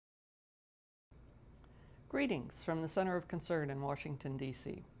Greetings from the Center of Concern in Washington,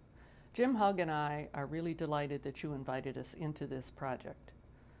 D.C. Jim Hugg and I are really delighted that you invited us into this project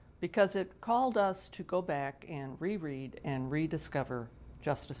because it called us to go back and reread and rediscover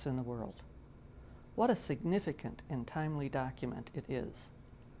Justice in the World. What a significant and timely document it is.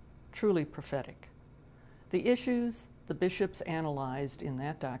 Truly prophetic. The issues the bishops analyzed in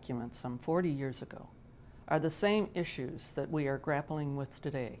that document some 40 years ago are the same issues that we are grappling with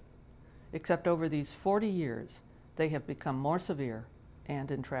today, except over these 40 years, they have become more severe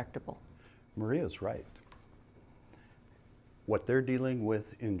and intractable. Maria's right. What they're dealing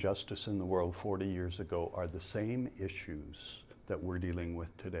with in Justice in the World 40 years ago are the same issues that we're dealing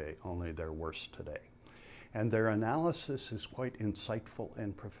with today, only they're worse today. And their analysis is quite insightful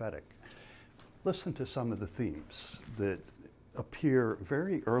and prophetic. Listen to some of the themes that appear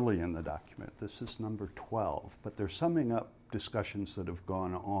very early in the document. This is number 12, but they're summing up discussions that have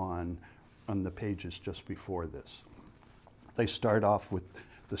gone on the pages just before this. They start off with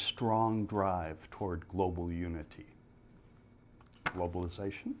the strong drive toward global unity.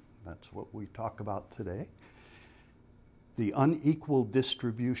 Globalization, that's what we talk about today. The unequal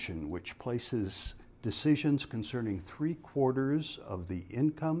distribution, which places decisions concerning 3/4 of the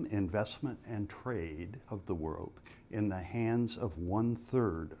income, investment, and trade of the world in the hands of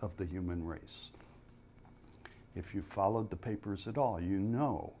 1/3 of the human race. If you followed the papers at all, you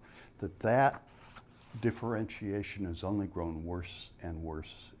know that differentiation has only grown worse and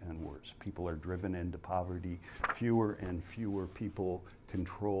worse and worse. People are driven into poverty. Fewer and fewer people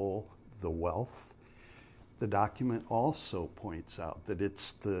control the wealth. The document also points out that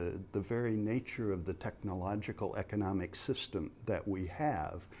it's the very nature of the technological economic system that we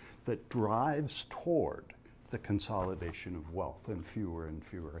have that drives toward the consolidation of wealth in fewer and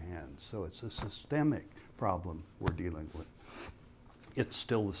fewer hands. So it's a systemic problem we're dealing with. It's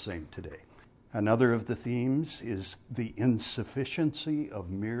still the same today. Another of the themes is the insufficiency of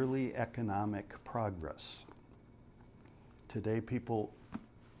merely economic progress. Today, people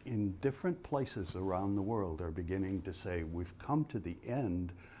in different places around the world are beginning to say we've come to the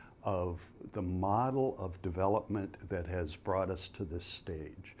end of the model of development that has brought us to this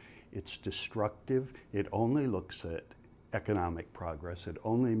stage. It's destructive. It only looks at economic progress. It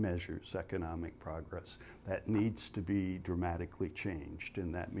only measures economic progress. That needs to be dramatically changed,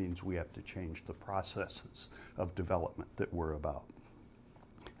 and that means we have to change the processes of development that we're about.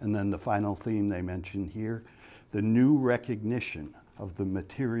 And then the final theme they mention here, the new recognition of the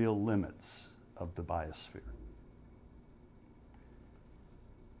material limits of the biosphere.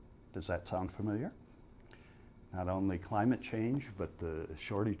 Does that sound familiar? Not only climate change, but the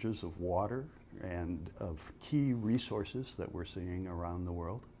shortages of water and of key resources that we're seeing around the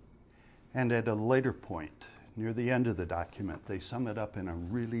world. And at a later point, near the end of the document, they sum it up in a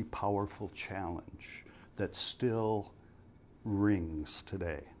really powerful challenge that still rings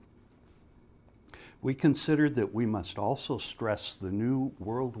today. We considered that we must also stress the new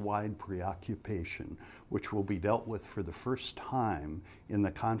worldwide preoccupation, which will be dealt with for the first time in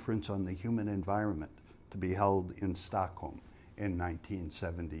the Conference on the Human Environment to be held in Stockholm in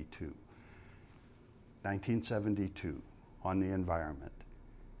 1972. 1972 on the environment.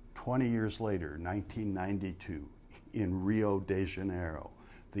 20 years later, 1992, in Rio de Janeiro,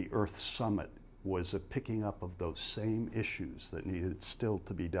 the Earth Summit was a picking up of those same issues that needed still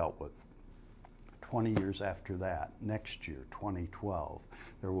to be dealt with. 20 years after that, next year, 2012,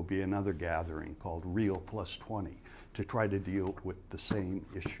 there will be another gathering called Rio Plus 20 to try to deal with the same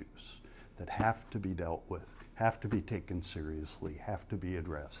issues that have to be dealt with, have to be taken seriously, have to be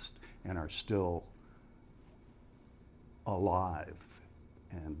addressed, and are still alive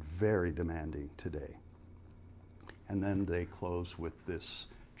and very demanding today. And then they close with this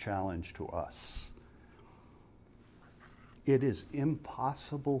challenge to us. It is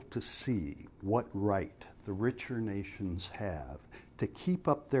impossible to see what right the richer nations have to keep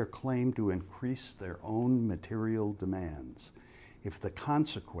up their claim to increase their own material demands if the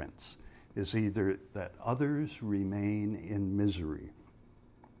consequence is either that others remain in misery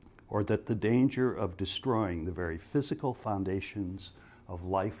or that the danger of destroying the very physical foundations of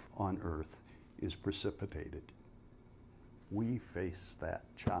life on Earth is precipitated. We face that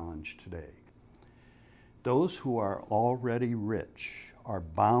challenge today. Those who are already rich are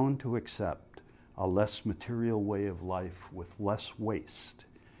bound to accept a less material way of life with less waste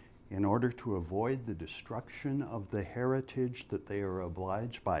in order to avoid the destruction of the heritage that they are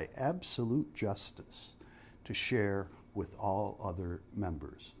obliged by absolute justice to share with all other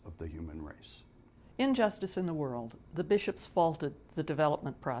members of the human race. In Justice in the World, the bishops faulted the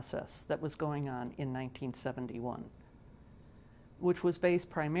development process that was going on in 1971, which was based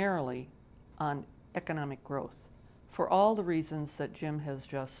primarily on economic growth for all the reasons that Jim has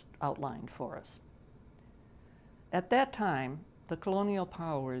just outlined for us. At that time, the colonial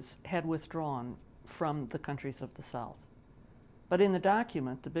powers had withdrawn from the countries of the South. But in the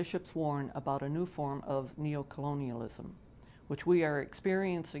document, the bishops warn about a new form of neocolonialism, which we are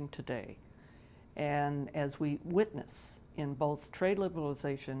experiencing today, and as we witness in both trade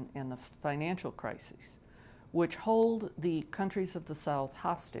liberalization and the financial crisis, which hold the countries of the South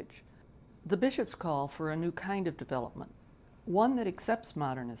hostage. The bishops call for a new kind of development, one that accepts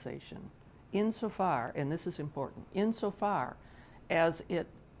modernization insofar, and this is important, insofar as it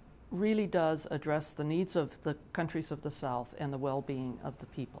really does address the needs of the countries of the South and the well-being of the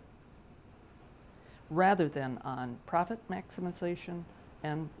people, rather than on profit maximization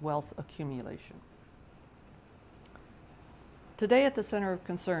and wealth accumulation. Today at the Center of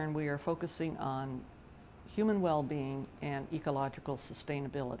Concern, we are focusing on human well-being and ecological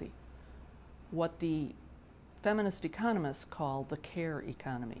sustainability, what the feminist economists call the care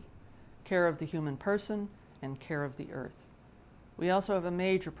economy, care of the human person and care of the earth. We also have a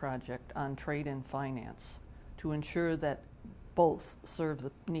major project on trade and finance to ensure that both serve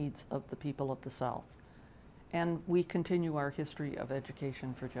the needs of the people of the South. And we continue our history of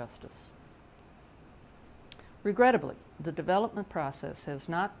education for justice. Regrettably, the development process has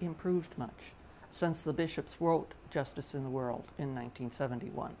not improved much since the bishops wrote Justice in the World in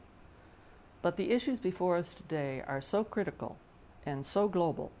 1971. But the issues before us today are so critical and so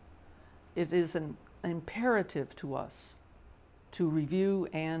global, it is an imperative to us to review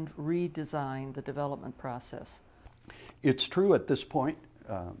and redesign the development process. It's true at this point,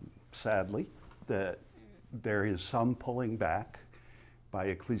 sadly, that there is some pulling back by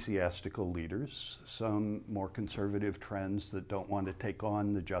ecclesiastical leaders, some more conservative trends that don't want to take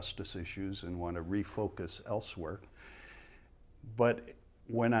on the justice issues and want to refocus elsewhere. But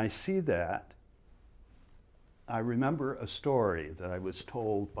when I see that, I remember a story that I was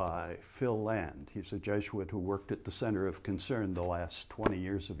told by Phil Land. He's a Jesuit who worked at the Center of Concern the last 20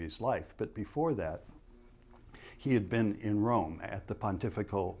 years of his life. But before that, he had been in Rome at the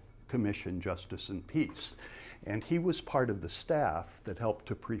Pontifical Commission Justice and Peace. And he was part of the staff that helped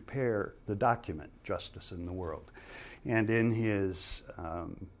to prepare the document, Justice in the World. And in his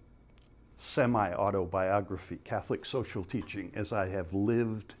semi-autobiography, Catholic Social Teaching, As I Have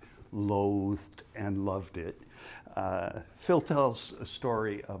Lived, Loathed, and Loved It, Phil tells a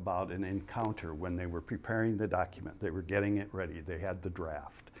story about an encounter when they were preparing the document. They were getting it ready. They had the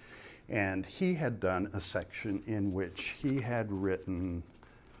draft. And he had done a section in which he had written,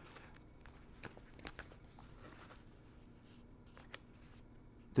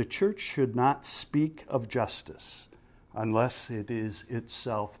 "The Church should not speak of justice unless it is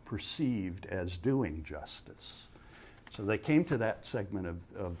itself perceived as doing justice." So they came to that segment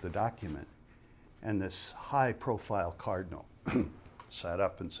of the document, and this high-profile cardinal sat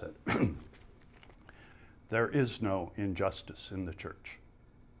up and said, "There is no injustice in the Church."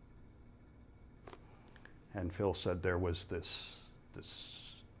 And Phil said there was this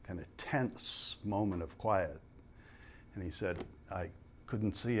kind of tense moment of quiet. And he said, "I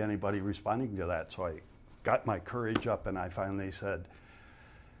couldn't see anybody responding to that, so I got my courage up and I finally said,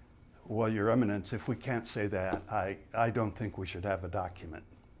 'Well, Your Eminence, if we can't say that, I don't think we should have a document.'"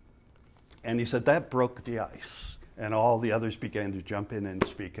 And he said that broke the ice, and all the others began to jump in and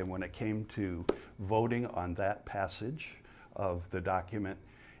speak. And when it came to voting on that passage of the document,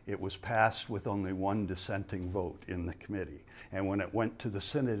 it was passed with only one dissenting vote in the committee. And when it went to the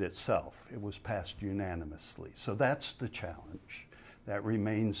Synod itself, it was passed unanimously. So that's the challenge. That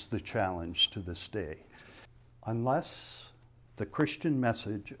remains the challenge to this day. Unless the Christian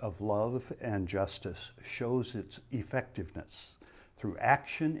message of love and justice shows its effectiveness through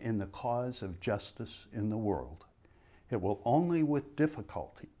action in the cause of justice in the world, it will only with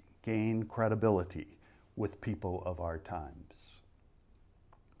difficulty gain credibility with people of our times.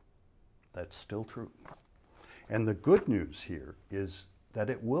 That's still true. And the good news here is that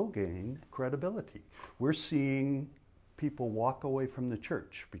it will gain credibility. We're seeing people walk away from the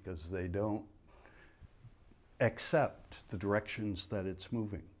church because they don't accept the directions that it's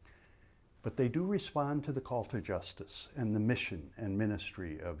moving. But they do respond to the call to justice and the mission and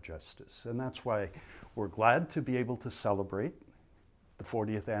ministry of justice. And that's why we're glad to be able to celebrate the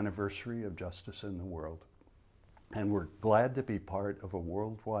 40th anniversary of Justice in the World. And we're glad to be part of a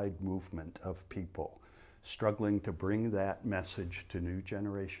worldwide movement of people struggling to bring that message to new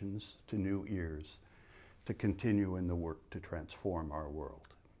generations, to new ears, to continue in the work to transform our world.